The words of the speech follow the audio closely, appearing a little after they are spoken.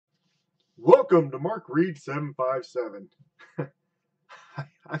Welcome to Mark Reed 757.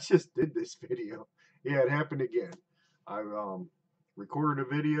 I just did this video. Yeah, it happened again. I recorded a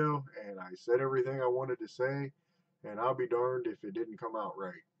video and I said everything I wanted to say, and I'll be darned if it didn't come out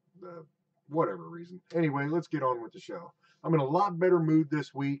right. The whatever reason. Anyway, let's get on with the show. I'm in a lot better mood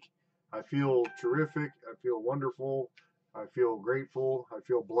this week. I feel terrific. I feel wonderful. I feel grateful. I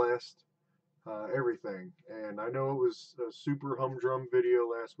feel blessed. Everything. And I know it was a super humdrum video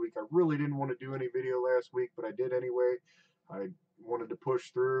last week. I really didn't want to do any video last week, but I did anyway. I wanted to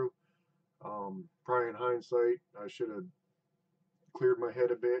push through. Probably in hindsight, I should have cleared my head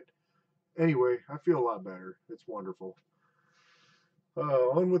a bit. Anyway, I feel a lot better. It's wonderful.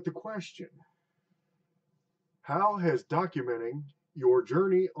 On with the question. How has documenting your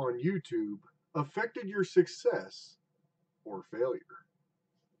journey on YouTube affected your success or failure?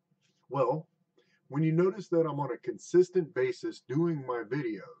 Well, when you notice that I'm on a consistent basis doing my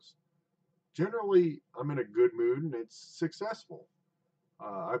videos, generally I'm in a good mood and it's successful.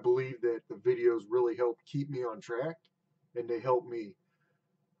 I believe that the videos really help keep me on track and they help me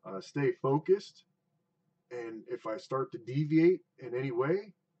stay focused. And if I start to deviate in any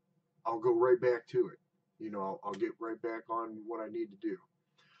way, I'll go right back to it. I'll get right back on what I need to do.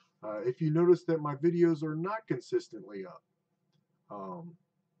 If you notice that my videos are not consistently up,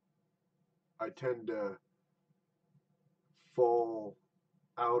 I tend to fall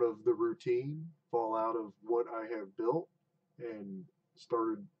out of the routine, fall out of what I have built, and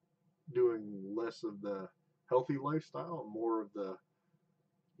started doing less of the healthy lifestyle, more of the,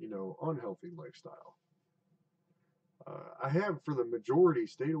 unhealthy lifestyle. I have, for the majority,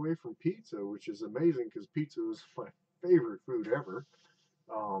 stayed away from pizza, which is amazing because pizza is my favorite food ever.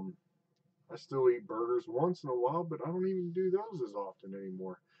 I still eat burgers once in a while, but I don't even do those as often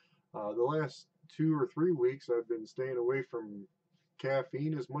anymore. The last 2 or 3 weeks, I've been staying away from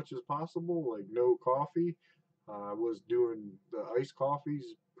caffeine as much as possible, like no coffee. I was doing the iced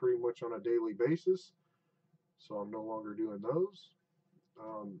coffees pretty much on a daily basis, so I'm no longer doing those.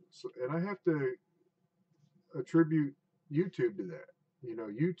 And I have to attribute YouTube to that.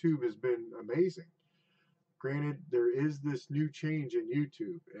 YouTube has been amazing. Granted, there is this new change in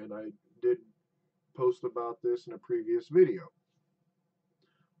YouTube, and I did post about this in a previous video.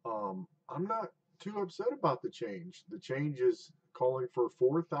 I'm not too upset about the change. The change is calling for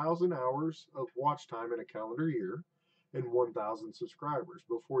 4,000 hours of watch time in a calendar year and 1,000 subscribers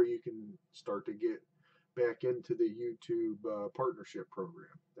before you can start to get back into the YouTube partnership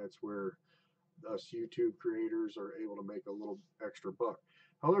program. That's where us YouTube creators are able to make a little extra buck.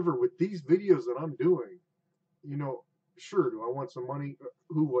 However, with these videos that I'm doing, sure, do I want some money?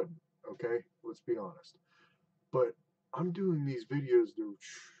 Who wouldn't? Okay, let's be honest. But I'm doing these videos to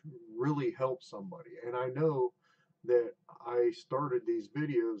really help somebody. And I know that I started these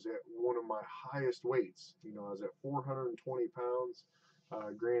videos at one of my highest weights. I was at 420 pounds.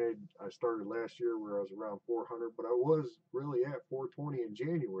 Granted, I started last year where I was around 400, but I was really at 420 in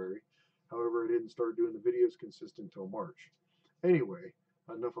January. However, I didn't start doing the videos consistent until March. Anyway,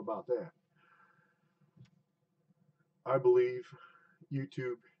 enough about that. I believe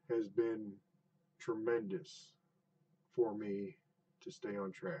YouTube has been tremendous for me to stay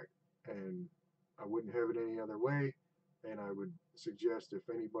on track, and I wouldn't have it any other way. And I would suggest, if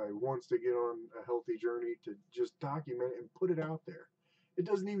anybody wants to get on a healthy journey, to just document it and put it out there. It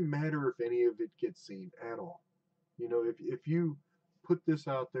doesn't even matter if any of it gets seen at all. If you put this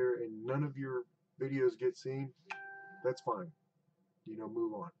out there and none of your videos get seen, that's fine.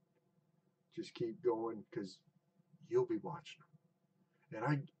 Move on. Just keep going, because you'll be watching them. And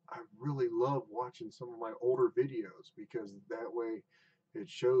I really love watching some of my older videos, because that way it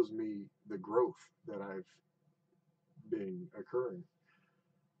shows me the growth that I've been occurring.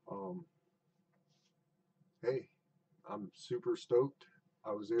 Hey, I'm super stoked.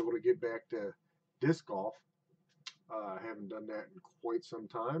 I was able to get back to disc golf. I haven't done that in quite some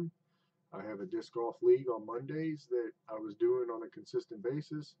time. I have a disc golf league on Mondays that I was doing on a consistent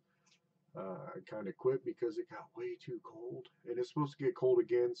basis. I kind of quit because it got way too cold, and it's supposed to get cold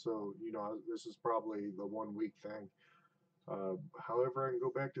again, so this is probably the 1 week thing. However, I can go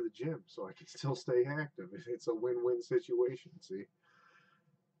back to the gym, so I can still stay active. It's a win-win situation. See,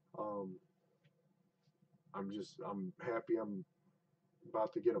 I'm happy I'm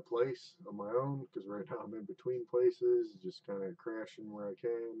about to get a place of my own, because right now I'm in between places, just kind of crashing where I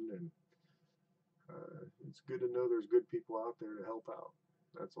can, and it's good to know there's good people out there to help out.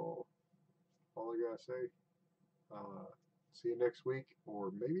 That's all I gotta say. See you next week,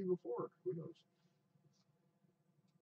 or maybe before. Who knows?